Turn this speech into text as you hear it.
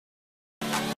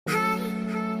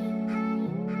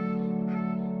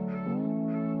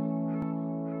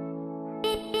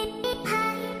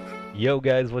Yo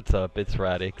guys, what's up? It's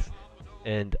RadexZ,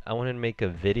 and I want to make a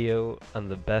video on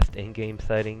the best in-game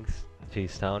settings to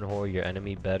sound whore your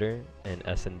enemy better in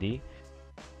S&D.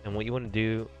 And what you want to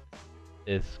do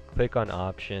is click on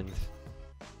options,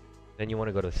 then you want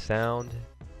to go to sound,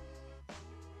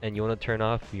 and you want to turn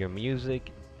off your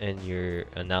music and your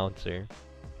announcer.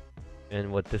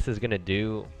 And what this is going to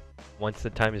do, once the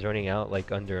time is running out,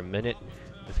 like under a minute,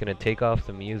 it's going to take off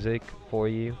the music for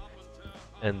you,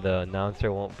 and the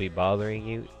announcer won't be bothering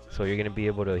you, so you're gonna be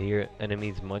able to hear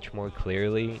enemies much more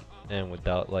clearly and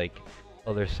without like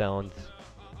other sounds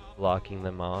blocking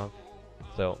them off.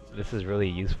 So this is really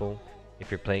useful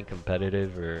if you're playing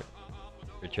competitive or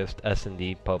just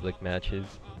S&D public matches.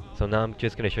 So now I'm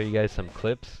just gonna show you guys some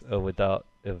clips with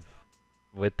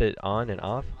it on and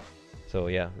off. So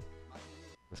yeah,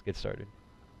 let's get started.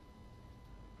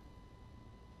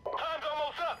 Time's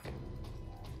almost up.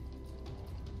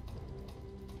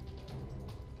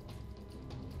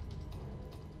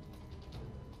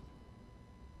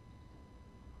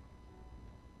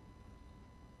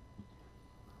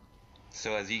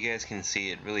 So as you guys can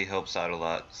see, it really helps out a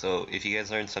lot. So if you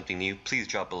guys learned something new, please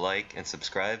drop a like and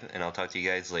subscribe, and I'll talk to you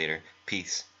guys later.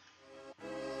 Peace.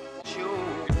 Chew.